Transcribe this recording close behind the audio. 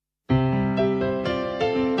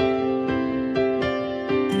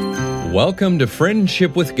Welcome to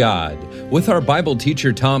Friendship with God with our Bible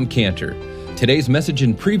teacher Tom Cantor. Today's message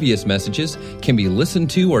and previous messages can be listened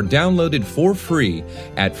to or downloaded for free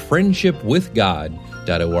at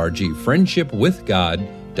friendshipwithgod.org,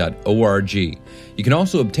 friendshipwithgod.org. You can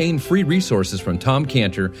also obtain free resources from Tom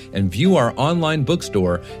Cantor and view our online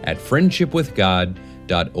bookstore at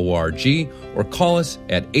friendshipwithgod.org or call us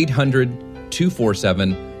at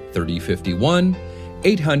 800-247-3051,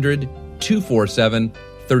 800-247-3051.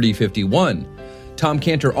 Tom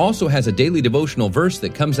Cantor also has a daily devotional verse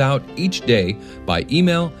that comes out each day by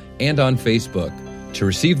email and on Facebook. To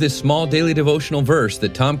receive this small daily devotional verse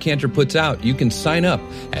that Tom Cantor puts out, you can sign up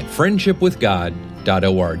at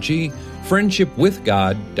friendshipwithgod.org,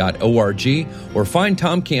 friendshipwithgod.org, or find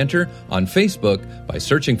Tom Cantor on Facebook by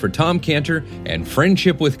searching for Tom Cantor and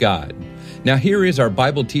Friendship with God. Now here is our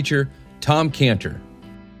Bible teacher, Tom Cantor.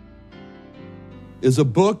 Is a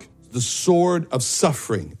book, The Sword of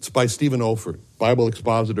Suffering. It's by Stephen Olford, Bible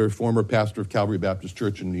expositor, former pastor of Calvary Baptist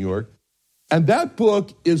Church in New York. And that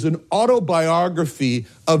book is an autobiography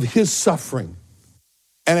of his suffering.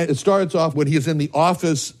 And it starts off when he is in the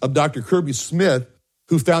office of Dr. Kirby Smith,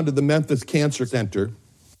 who founded the Memphis Cancer Center.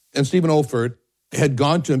 And Stephen Olford had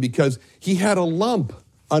gone to him because he had a lump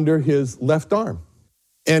under his left arm.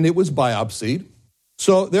 And it was biopsied.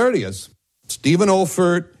 So there it is. Stephen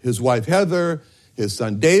Olford, his wife Heather, his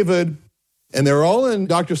son David, and they're all in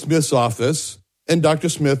Dr. Smith's office. And Dr.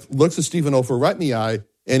 Smith looks at Stephen Olford right in the eye,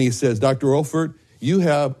 and he says, Dr. Olford, you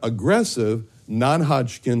have aggressive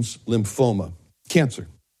non-Hodgkin's lymphoma, cancer,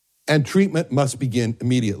 and treatment must begin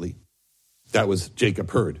immediately. That was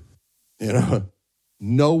Jacob Hurd.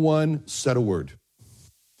 No one said a word.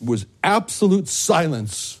 It was absolute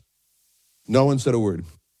silence. No one said a word.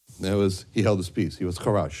 He held his peace. He was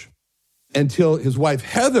charash. Until his wife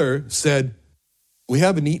Heather said, we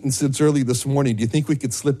haven't eaten since early this morning. Do you think we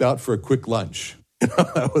could slip out for a quick lunch?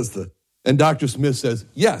 And Dr. Smith says,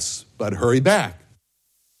 yes, but hurry back.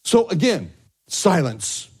 So again,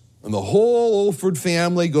 silence. And the whole Olford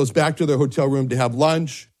family goes back to their hotel room to have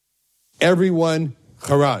lunch. Everyone,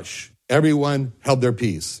 charash. Everyone held their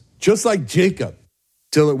peace. Just like Jacob,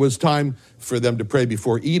 till it was time for them to pray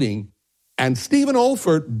before eating. And Stephen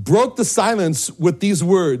Olford broke the silence with these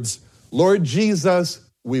words, Lord Jesus,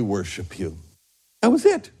 we worship you. That was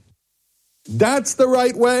it. That's the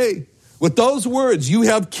right way. With those words, you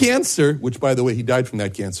have cancer, which, by the way, he died from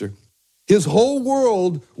that cancer. His whole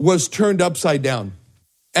world was turned upside down.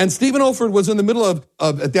 And Stephen Olford was in the middle of,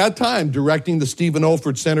 at that time, directing the Stephen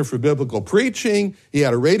Olford Center for Biblical Preaching. He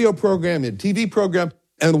had a radio program, a TV program.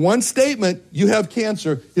 And one statement, you have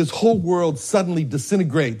cancer, his whole world suddenly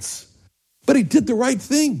disintegrates. But he did the right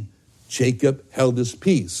thing. Jacob held his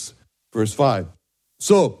peace. Verse 5.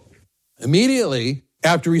 So, immediately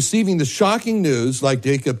after receiving the shocking news, like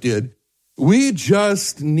Jacob did, we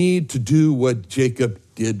just need to do what Jacob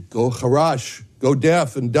did. Go charash, go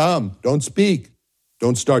deaf and dumb. Don't speak.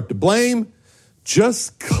 Don't start to blame.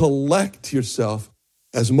 Just collect yourself.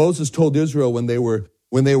 As Moses told Israel when they were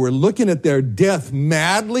looking at their death,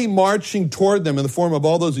 madly marching toward them in the form of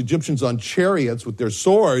all those Egyptians on chariots with their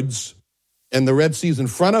swords, and the Red Sea's in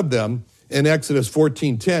front of them, in Exodus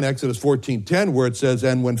 14:10, where it says,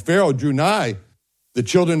 and when Pharaoh drew nigh, the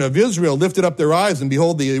children of Israel lifted up their eyes, and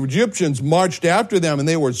behold, the Egyptians marched after them, and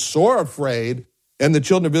they were sore afraid. And the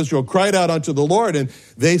children of Israel cried out unto the Lord, and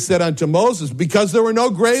they said unto Moses, because there were no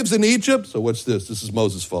graves in Egypt. So what's this? This is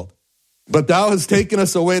Moses' fault. But thou hast taken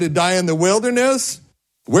us away to die in the wilderness.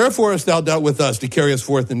 Wherefore hast thou dealt with us to carry us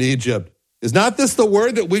forth into Egypt? Is not this the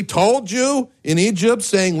word that we told you in Egypt,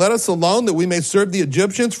 saying, let us alone that we may serve the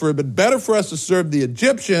Egyptians? For it would be better for us to serve the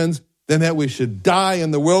Egyptians than that we should die in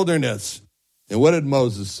the wilderness. And what did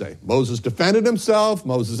Moses say? Moses defended himself.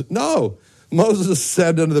 Moses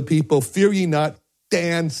said unto the people, fear ye not,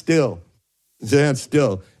 stand still,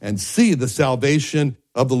 and see the salvation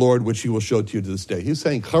of the Lord, which he will show to you to this day. He's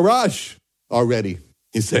saying, charash already.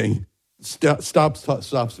 He's saying, stop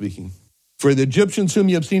speaking. For the Egyptians whom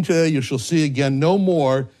ye have seen today, you shall see again no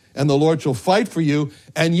more, and the Lord shall fight for you,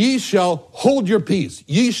 and ye shall hold your peace.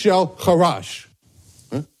 Ye shall charash.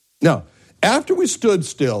 Huh? Now, after we stood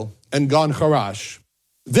still and gone charash,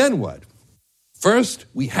 then what? First,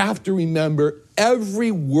 we have to remember every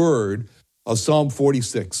word of Psalm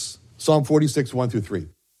 46. Psalm 46, 1-3.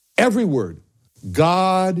 Every word.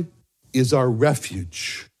 God is our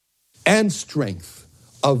refuge and strength,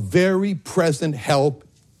 a very present help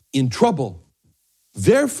in trouble.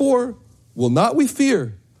 Therefore will not we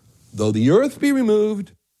fear, though the earth be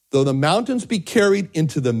removed, though the mountains be carried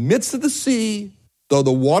into the midst of the sea, though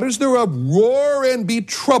the waters thereof roar and be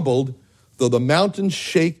troubled, though the mountains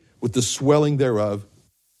shake with the swelling thereof.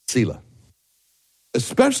 Selah.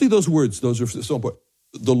 Especially those words, those are so important.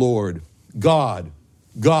 The Lord, God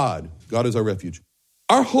is our refuge.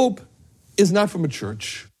 Our hope is not from a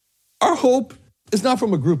church. Our hope is not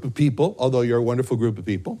from a group of people, although you're a wonderful group of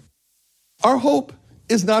people. Our hope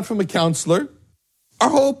is not from a counselor. Our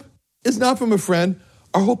hope is not from a friend.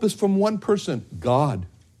 Our hope is from one person, God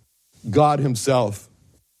himself.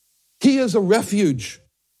 He is a refuge.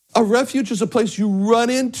 A refuge is a place you run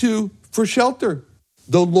into for shelter.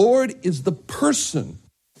 The Lord is the person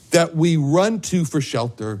that we run to for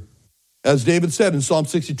shelter. As David said in Psalm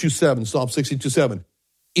 62:7,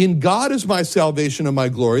 in God is my salvation and my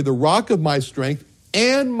glory, the rock of my strength,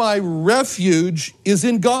 and my refuge is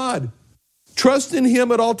in God. Trust in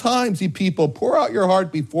him at all times, ye people. Pour out your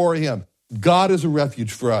heart before him. God is a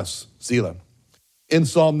refuge for us. Selah. In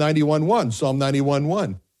Psalm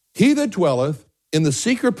 91:1, he that dwelleth in the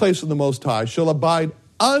secret place of the Most High shall abide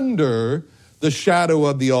under the shadow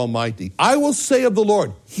of the Almighty. I will say of the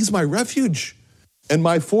Lord, he's my refuge and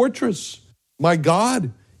my fortress, my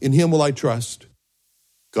God, in him will I trust.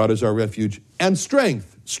 God is our refuge and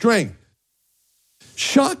strength.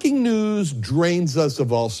 Shocking news drains us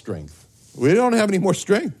of all strength. We don't have any more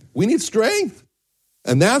strength. We need strength.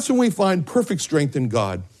 And that's when we find perfect strength in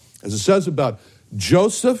God. As it says about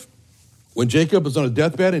Joseph, when Jacob is on his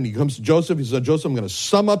deathbed and he comes to Joseph, he said, Joseph, I'm going to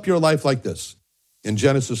sum up your life like this. In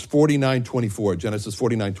Genesis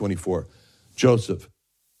 49:24, Joseph,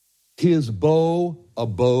 his bow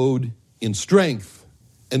abode in strength,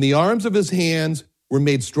 and the arms of his hands were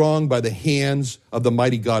made strong by the hands of the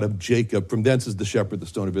mighty God of Jacob. From thence is the shepherd, the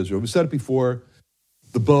stone of Israel. We said it before,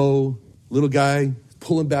 the bow, little guy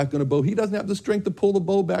pulling back on a bow. He doesn't have the strength to pull the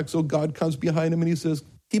bow back, so God comes behind him and he says,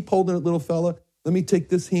 keep holding it, little fella. Let me take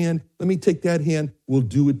this hand. Let me take that hand. We'll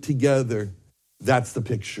do it together. That's the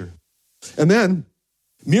picture. And then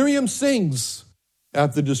Miriam sings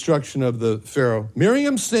after the destruction of the Pharaoh.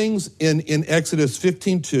 Miriam sings in Exodus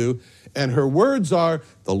 15:2, and her words are,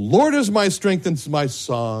 the Lord is my strength and my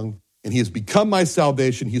song, and he has become my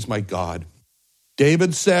salvation. He's my God.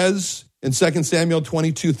 David says in 2 Samuel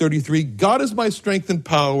 22:33, God is my strength and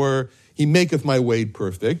power. He maketh my way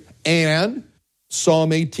perfect. And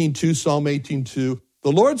Psalm 18:2,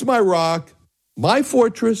 the Lord's my rock, my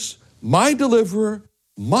fortress, my deliverer,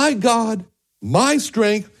 my God, my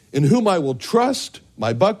strength, in whom I will trust,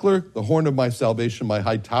 my buckler, the horn of my salvation, my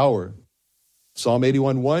high tower. Psalm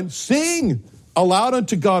 81:1, sing aloud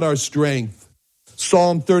unto God our strength.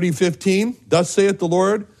 Psalm 30:15, thus saith the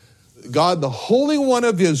Lord, God, the Holy One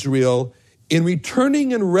of Israel, in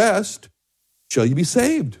returning and rest shall you be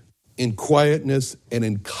saved. In quietness and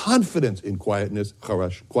in confidence,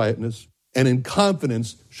 quietness, and in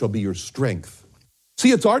confidence shall be your strength.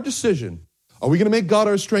 See, it's our decision. Are we going to make God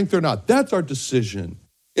our strength or not? That's our decision.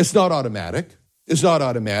 It's not automatic.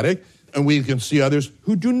 And we can see others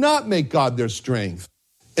who do not make God their strength.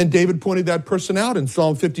 And David pointed that person out in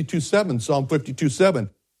Psalm 52:7.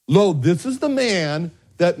 Lo, this is the man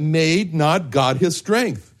that made not God his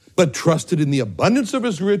strength, but trusted in the abundance of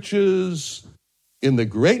his riches, in the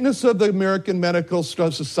greatness of the American Medical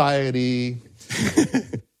Society,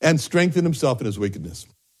 and strengthened himself in his wickedness.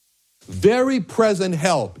 Very present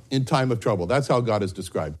help in time of trouble. That's how God is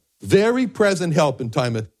described. Very present help in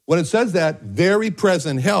time of... When it says that, very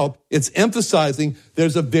present help, it's emphasizing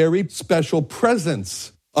there's a very special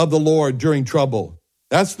presence of the Lord during trouble.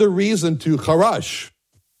 That's the reason to charash,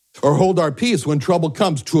 or hold our peace when trouble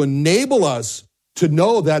comes, to enable us to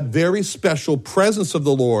know that very special presence of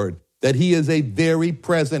the Lord, that he is a very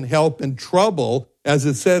present help in trouble, as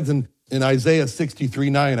it says in Isaiah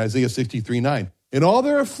 63:9. In all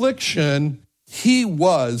their affliction, he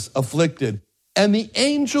was afflicted, and the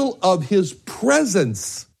angel of his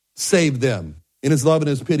presence saved them. In his love and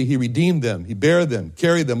his pity, he redeemed them. He bare them,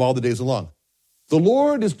 carried them all the days along. The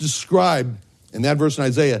Lord is described, in that verse in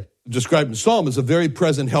Isaiah, described in Psalm as a very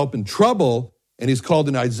present help in trouble, and he's called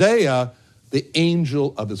in Isaiah the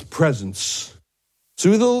angel of his presence.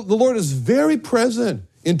 So the Lord is very present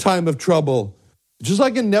in time of trouble. Just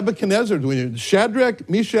like in Nebuchadnezzar, when Shadrach,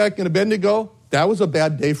 Meshach, and Abednego, that was a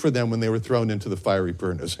bad day for them when they were thrown into the fiery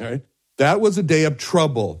furnace, right? That was a day of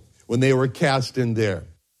trouble when they were cast in there.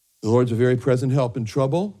 The Lord's a very present help in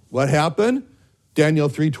trouble. What happened? Daniel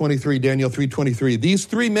 3:23. These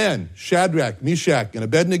three men, Shadrach, Meshach, and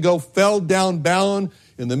Abednego, fell down bound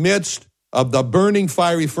in the midst of the burning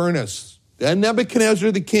fiery furnace. Then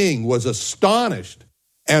Nebuchadnezzar the king was astonished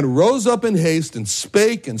and rose up in haste and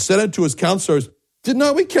spake and said unto his counselors, did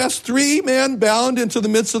not we cast three men bound into the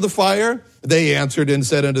midst of the fire? They answered and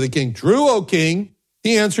said unto the king, true, O king.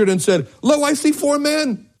 He answered and said, lo, I see four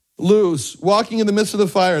men loose, walking in the midst of the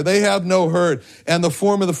fire. They have no hurt. And the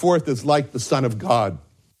form of the fourth is like the Son of God.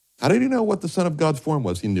 How did he know what the Son of God's form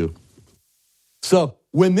was? He knew. So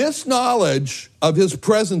when this knowledge of his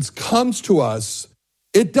presence comes to us,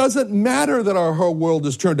 it doesn't matter that our whole world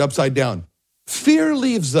is turned upside down. Fear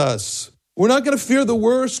leaves us. We're not going to fear the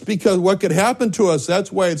worst because what could happen to us.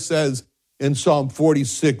 That's why it says in Psalm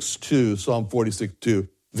 46:2,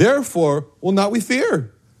 therefore will not we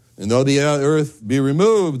fear. And though the earth be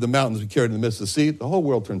removed, the mountains be carried in the midst of the sea, the whole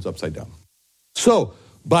world turns upside down. So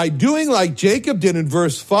by doing like Jacob did in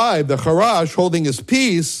verse 5, the Charash holding his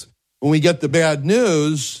peace, when we get the bad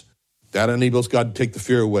news, that enables God to take the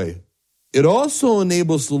fear away. It also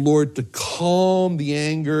enables the Lord to calm the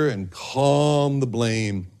anger and calm the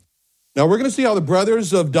blame. Now we're going to see how the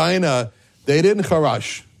brothers of Dinah, they didn't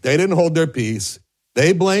Charash. They didn't hold their peace.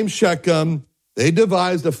 They blamed Shechem. They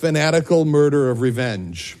devised a fanatical murder of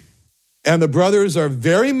revenge. And the brothers are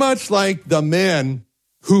very much like the men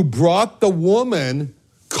who brought the woman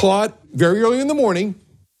caught very early in the morning.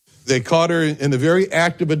 They caught her in the very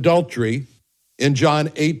act of adultery in John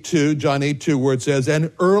 8:2, where it says,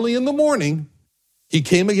 and early in the morning, he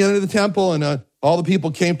came again into the temple, and all the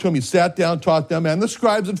people came to him. He sat down, taught them, and the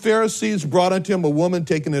scribes and Pharisees brought unto him a woman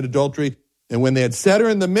taken in adultery. And when they had set her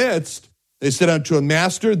in the midst, they said unto him,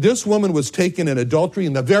 Master, this woman was taken in adultery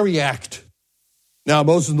in the very act. Now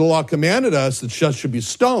Moses in the law commanded us that such should be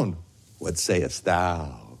stoned. What sayest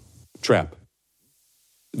thou? Trap.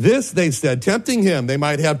 This, they said, tempting him, they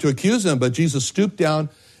might have to accuse him, but Jesus stooped down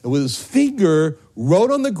and with his finger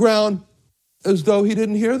wrote on the ground as though he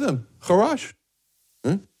didn't hear them. Charash.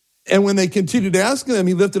 And when they continued asking him,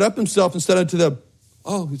 he lifted up himself and said unto them,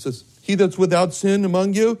 he says, he that's without sin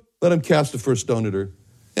among you, let him cast the first stone at her.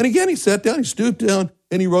 And again, he sat down, he stooped down,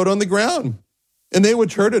 and he wrote on the ground. And they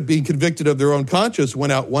which heard it, being convicted of their own conscience,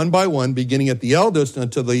 went out one by one, beginning at the eldest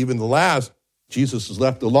until even the last. Jesus is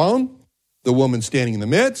left alone, the woman standing in the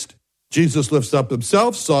midst. Jesus lifts up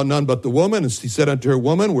himself, saw none but the woman, and he said unto her,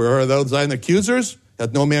 Woman, where are those thine accusers?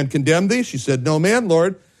 Hath no man condemned thee? She said, No man,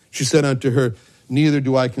 Lord. She said unto her, Neither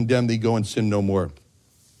do I condemn thee, go and sin no more.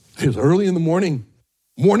 It was early in the morning.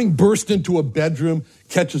 Morning burst into a bedroom,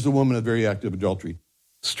 catches the woman in the very act of adultery.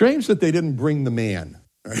 Strange that they didn't bring the man,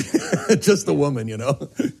 right? Just the woman,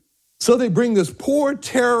 So they bring this poor,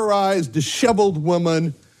 terrorized, disheveled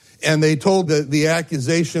woman, and they told the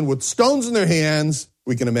accusation with stones in their hands,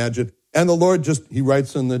 we can imagine. And the Lord he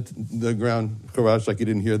writes on the ground, Charash, like he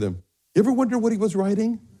didn't hear them. You ever wonder what he was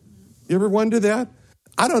writing? You ever wonder that?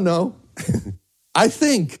 I don't know. I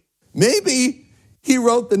think maybe he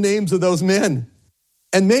wrote the names of those men.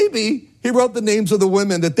 And maybe he wrote the names of the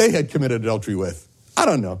women that they had committed adultery with. I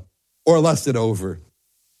don't know. Or lusted over.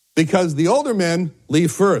 Because the older men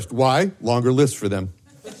leave first. Why? Longer list for them.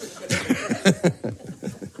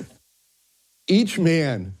 Each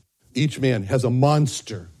man has a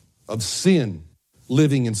monster of sin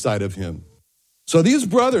living inside of him. So these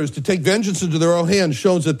brothers, to take vengeance into their own hands,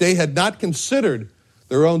 shows that they had not considered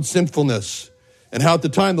their own sinfulness. And how at the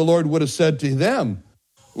time the Lord would have said to them,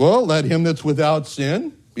 well, let him that's without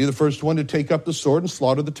sin be the first one to take up the sword and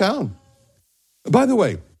slaughter the town. By the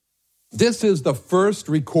way, this is the first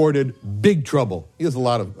recorded big trouble. He has a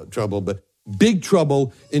lot of trouble, but big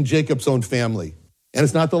trouble in Jacob's own family. And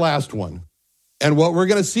it's not the last one. And what we're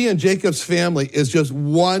going to see in Jacob's family is just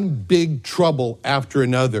one big trouble after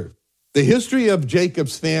another. The history of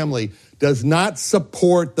Jacob's family does not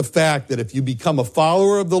support the fact that if you become a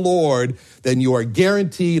follower of the Lord, then you are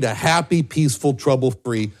guaranteed a happy, peaceful,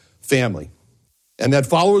 trouble-free family. And that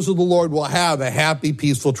followers of the Lord will have a happy,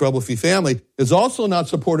 peaceful, trouble-free family is also not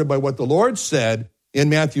supported by what the Lord said in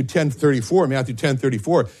Matthew 10:34. Matthew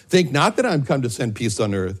 10:34, think not that I'm come to send peace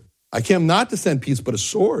on earth. I came not to send peace, but a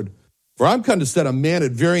sword. For I'm come to set a man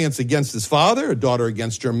at variance against his father, a daughter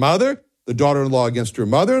against her mother, the daughter-in-law against her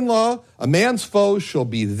mother-in-law. A man's foes shall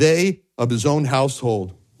be they of his own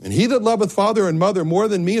household. And he that loveth father and mother more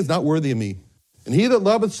than me is not worthy of me. And he that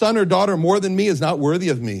loveth son or daughter more than me is not worthy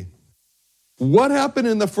of me. What happened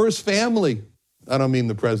in the first family? I don't mean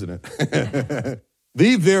the president. The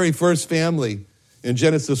very first family in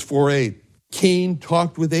Genesis 4:8. Cain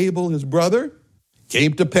talked with Abel, his brother.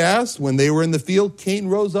 Came to pass, when they were in the field, Cain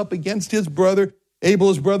rose up against his brother, Abel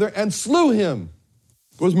his brother, and slew him.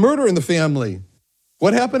 There was murder in the family.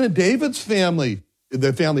 What happened in David's family?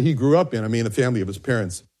 The family he grew up in, the family of his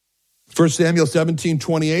parents. 1 Samuel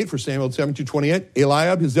 17:28,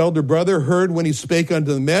 Eliab, his elder brother, heard when he spake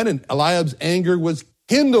unto the men, and Eliab's anger was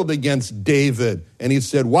kindled against David. And he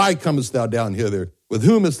said, why comest thou down hither? With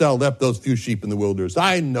whom hast thou left those few sheep in the wilderness?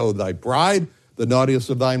 I know thy pride, the naughtiest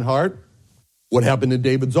of thine heart. What happened in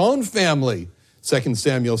David's own family? 2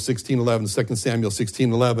 Samuel 16:11, 2 Samuel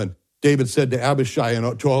 16:11. David said to Abishai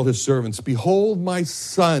and to all his servants, "Behold, my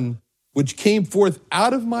son, which came forth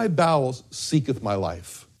out of my bowels, seeketh my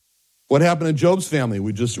life." What happened in Job's family?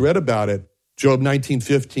 We just read about it. Job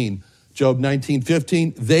 19:15. Job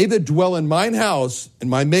 19:15, "They that dwell in mine house and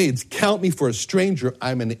my maids count me for a stranger.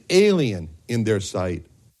 I'm an alien in their sight."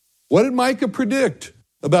 What did Micah predict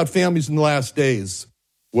about families in the last days?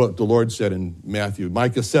 What the Lord said in Matthew,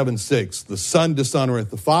 Micah 7:6, "The son dishonoreth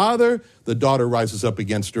the father, the daughter rises up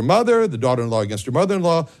against her mother, the daughter-in-law against her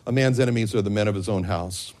mother-in-law. A man's enemies are the men of his own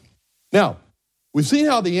house." Now, we've seen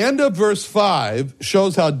how the end of verse 5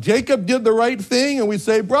 shows how Jacob did the right thing, and we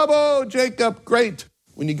say, "Bravo, Jacob, great."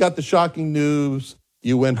 When you got the shocking news,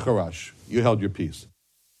 you went charash. You held your peace.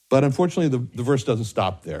 But unfortunately, the verse doesn't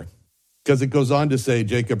stop there, because it goes on to say,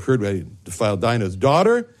 Jacob heard he defiled Dinah's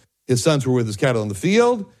daughter. His sons were with his cattle in the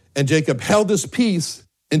field, and Jacob held his peace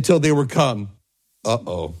until they were come.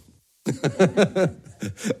 Uh-oh.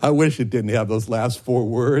 I wish it didn't have those last 4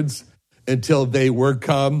 words, until they were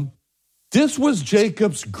come. This was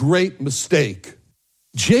Jacob's great mistake.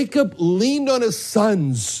 Jacob leaned on his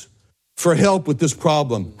sons for help with this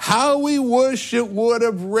problem. How we wish it would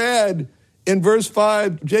have read in verse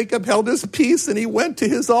 5, Jacob held his peace and he went to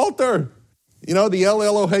his altar. You know, the El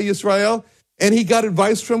Elohei Yisrael, and he got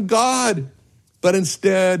advice from God. But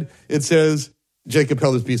instead, it says, Jacob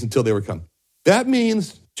held his peace until they were come. That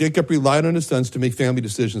means Jacob relied on his sons to make family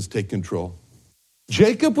decisions, take control.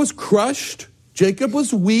 Jacob was crushed. Jacob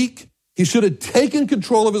was weak. He should have taken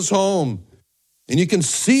control of his home. And you can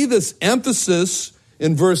see this emphasis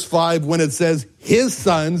in verse 5 when it says his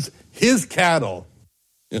sons, his cattle.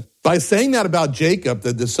 By saying that about Jacob,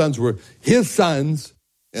 that the sons were his sons,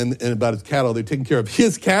 and about his cattle, they're taking care of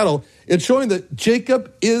his cattle, it's showing that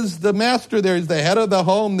Jacob is the master there. He's the head of the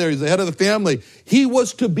home there. He's the head of the family. He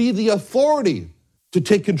was to be the authority to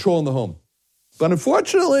take control in the home. But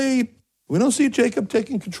unfortunately, we don't see Jacob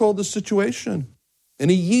taking control of the situation. And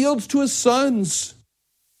he yields to his sons.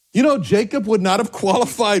 You know, Jacob would not have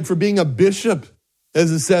qualified for being a bishop, as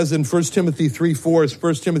it says in 1 Timothy 3:4. It's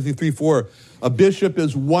 1 Timothy 3:4. A bishop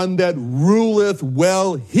is one that ruleth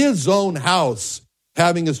well his own house,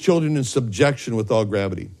 having his children in subjection with all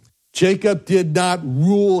gravity. Jacob did not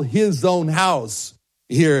rule his own house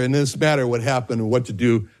here in this matter, what happened and what to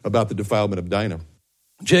do about the defilement of Dinah.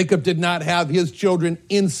 Jacob did not have his children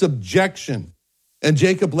in subjection, and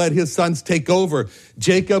Jacob let his sons take over.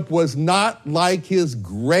 Jacob was not like his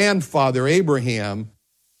grandfather Abraham,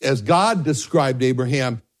 as God described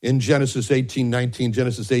Abraham in Genesis 18:19.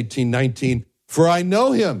 Genesis 18:19. For I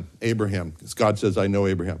know him, Abraham, as God says, I know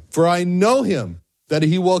Abraham. For I know him, that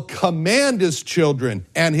he will command his children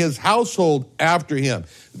and his household after him.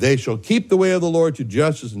 They shall keep the way of the Lord to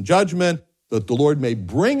justice and judgment, that the Lord may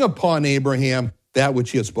bring upon Abraham that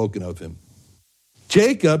which he has spoken of him.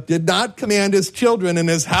 Jacob did not command his children and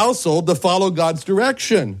his household to follow God's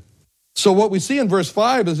direction. So what we see in verse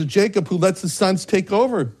 5 is a Jacob who lets his sons take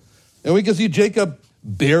over. And we can see Jacob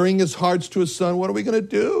bearing his hearts to his son. What are we going to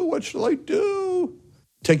do? What shall I do?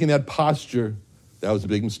 Taking that posture, that was a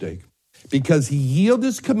big mistake. Because he yielded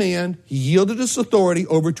his command, he yielded his authority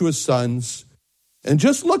over to his sons. And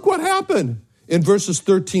just look what happened in verses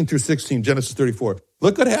 13 through 16, Genesis 34.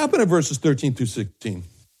 Look what happened in verses 13 through 16.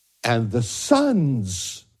 And the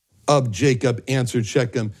sons of Jacob answered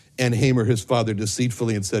Shechem and Hamor his father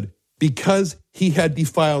deceitfully and said, because he had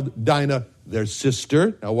defiled Dinah, their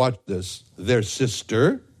sister. Now watch this, their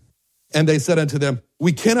sister. And they said unto them,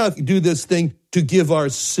 we cannot do this thing to give our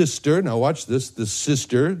sister, now watch this, the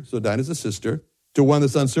sister, so Dinah's a sister, to one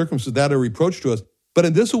that's uncircumcised, that a reproach to us. But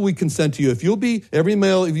in this will we consent to you. If you'll be every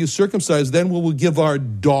male, if you circumcise, then we will give our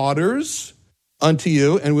daughters unto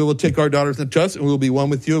you, and we will take our daughters unto us, and we will be one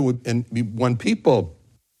with you and be one people.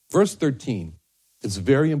 Verse 13 is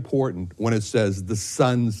very important when it says the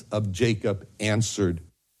sons of Jacob answered.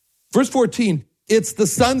 Verse 14, it's the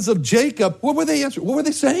sons of Jacob. What were they answering? What were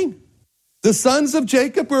they saying? The sons of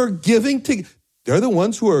Jacob are giving to, they're the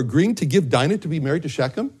ones who are agreeing to give Dinah to be married to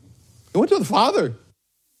Shechem. They went to the father.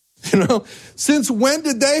 You know, since when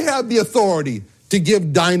did they have the authority to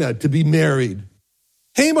give Dinah to be married?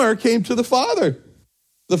 Hamor came to the father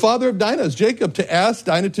of Dinah is Jacob, to ask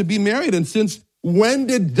Dinah to be married. And since when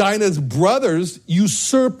did Dinah's brothers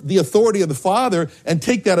usurp the authority of the father and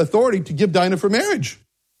take that authority to give Dinah for marriage?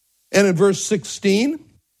 And in verse 16,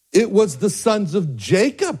 it was the sons of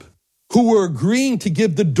Jacob who were agreeing to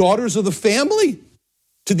give the daughters of the family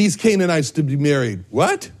to these Canaanites to be married.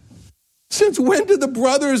 What? Since when did the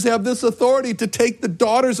brothers have this authority to take the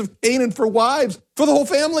daughters of Canaan for wives for the whole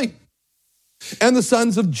family? And the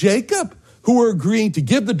sons of Jacob who were agreeing to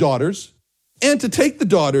give the daughters and to take the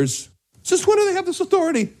daughters. Since when do they have this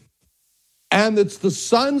authority? And it's the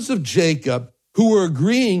sons of Jacob who are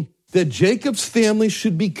agreeing that Jacob's family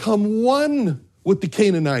should become one with the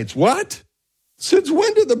Canaanites. What? Since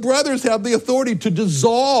when did the brothers have the authority to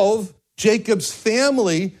dissolve Jacob's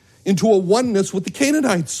family into a oneness with the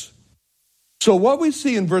Canaanites? So what we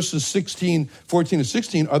see in verses 14 and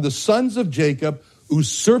 16 are the sons of Jacob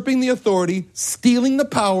usurping the authority, stealing the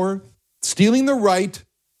power, stealing the right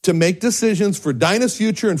to make decisions for Dinah's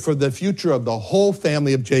future and for the future of the whole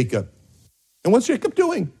family of Jacob. And what's Jacob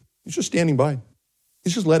doing? He's just standing by.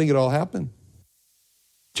 He's just letting it all happen.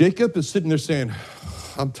 Jacob is sitting there saying,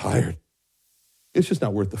 I'm tired. It's just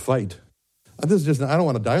not worth the fight. I don't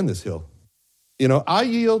want to die on this hill. I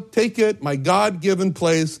yield, take it, my God-given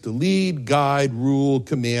place to lead, guide, rule,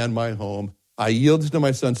 command my home. I yield to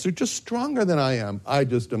my sons. They're just stronger than I am. I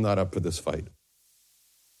just am not up for this fight.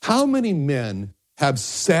 How many men have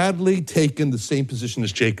sadly taken the same position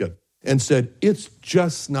as Jacob and said, it's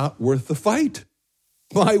just not worth the fight?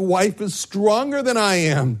 My wife is stronger than I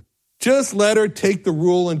am. Just let her take the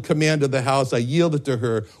rule and command of the house. I yield it to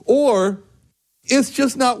her. Or, it's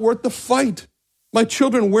just not worth the fight. My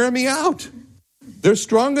children wear me out. They're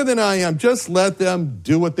stronger than I am. Just let them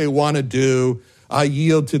do what they want to do. I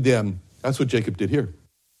yield to them. That's what Jacob did here.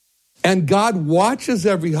 And God watches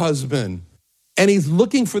every husband. And he's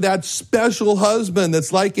looking for that special husband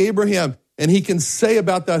that's like Abraham. And he can say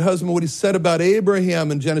about that husband what he said about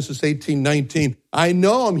Abraham in Genesis 18:19. I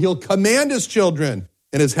know him. He'll command his children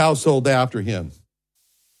and his household after him.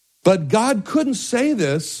 But God couldn't say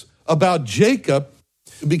this about Jacob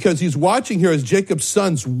because he's watching here as Jacob's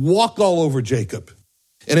sons walk all over Jacob.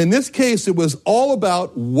 And in this case, it was all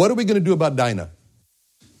about what are we going to do about Dinah?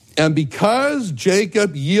 And because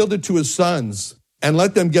Jacob yielded to his sons and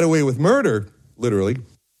let them get away with murder, literally,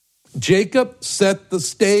 Jacob set the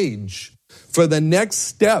stage for the next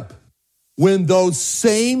step when those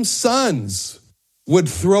same sons would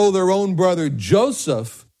throw their own brother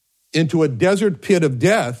Joseph into a desert pit of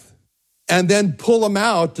death and then pull him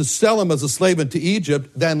out to sell him as a slave into Egypt,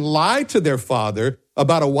 then lie to their father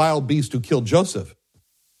about a wild beast who killed Joseph.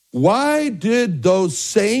 Why did those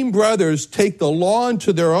same brothers take the law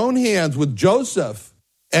into their own hands with Joseph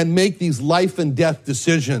and make these life and death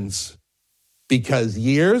decisions? Because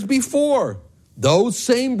years before, those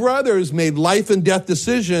same brothers made life and death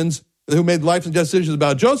decisions, who made life and death decisions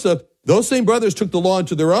about Joseph. Those same brothers took the law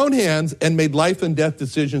into their own hands and made life and death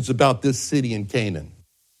decisions about this city in Canaan.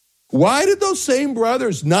 Why did those same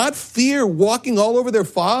brothers not fear walking all over their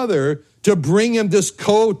father to bring him this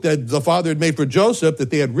coat that the father had made for Joseph that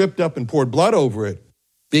they had ripped up and poured blood over it?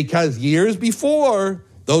 Because years before,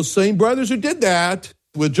 those same brothers who did that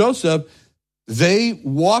with Joseph, they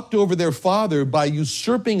walked over their father by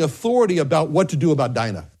usurping authority about what to do about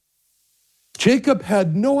Dinah. Jacob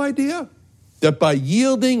had no idea that by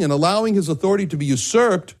yielding and allowing his authority to be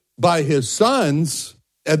usurped by his sons,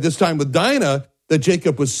 at this time with Dinah, that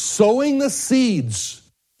Jacob was sowing the seeds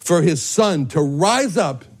for his son to rise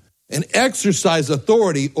up and exercise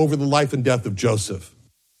authority over the life and death of Joseph.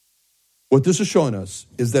 What this is showing us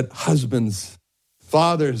is that husbands,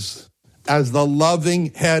 fathers, as the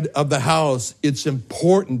loving head of the house, it's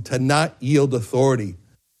important to not yield authority.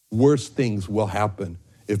 Worse things will happen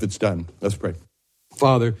if it's done. Let's pray.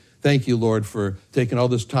 Father, thank you, Lord, for taking all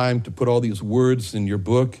this time to put all these words in your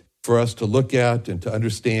book for us to look at and to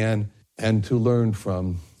understand and to learn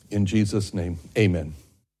from. In Jesus' name, amen.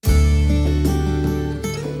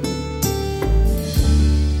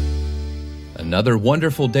 Another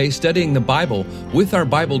wonderful day studying the Bible with our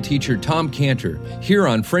Bible teacher, Tom Cantor, here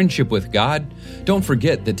on Friendship with God. Don't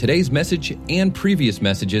forget that today's message and previous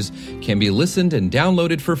messages can be listened and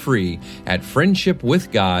downloaded for free at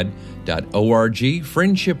friendshipwithgod.org,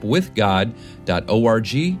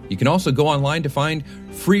 friendshipwithgod.org. You can also go online to find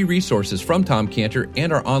free resources from Tom Cantor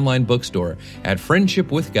and our online bookstore at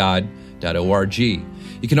friendshipwithgod.org.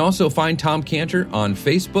 You can also find Tom Cantor on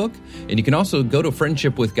Facebook, and you can also go to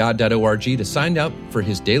friendshipwithgod.org to sign up for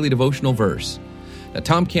his daily devotional verse. Now,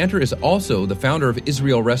 Tom Cantor is also the founder of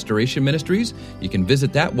Israel Restoration Ministries. You can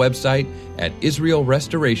visit that website at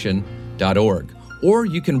israelrestoration.org. Or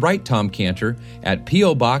you can write Tom Cantor at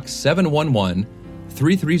P.O. Box 711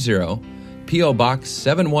 330, P.O. Box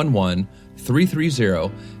 711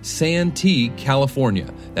 330, Santee,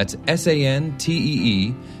 California. That's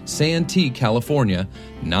Santee, Santee, California,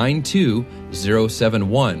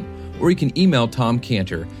 92071. Or you can email Tom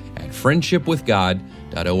Cantor at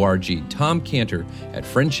friendshipwithgod.org, Tom Cantor at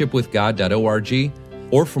friendshipwithgod.org.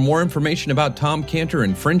 Or for more information about Tom Cantor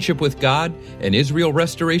and Friendship with God and Israel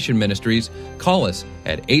Restoration Ministries, call us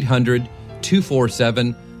at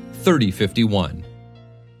 800-247-5600. 3051.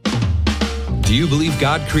 Do you believe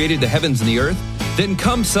God created the heavens and the earth? Then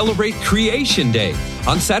come celebrate Creation Day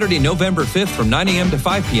on Saturday, November 5th from 9 a.m. to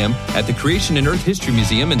 5 p.m. at the Creation and Earth History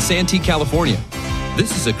Museum in Santee, California.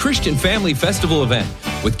 This is a Christian family festival event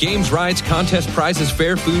with games, rides, contests, prizes,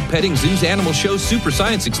 fair food, petting zoos, animal shows, super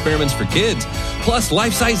science experiments for kids, plus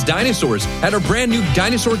life-size dinosaurs at our brand new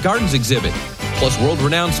Dinosaur Gardens exhibit, plus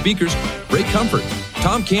world-renowned speakers Ray Comfort,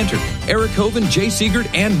 Tom Cantor, Eric Hovind, Jay Siegert,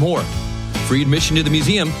 and more. Free admission to the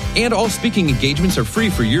museum and all speaking engagements are free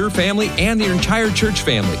for your family and your entire church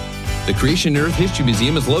family. The Creation and Earth History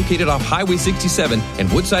Museum is located off Highway 67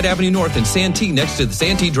 and Woodside Avenue North in Santee next to the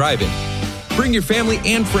Santee Drive-In. Bring your family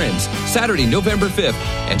and friends Saturday, November 5th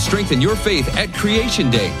and strengthen your faith at Creation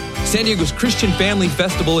Day, San Diego's Christian Family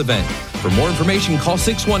Festival event. For more information, call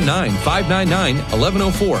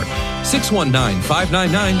 619-599-1104,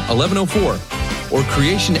 619-599-1104, or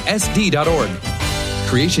creationsd.org.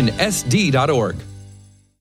 creationsd.org.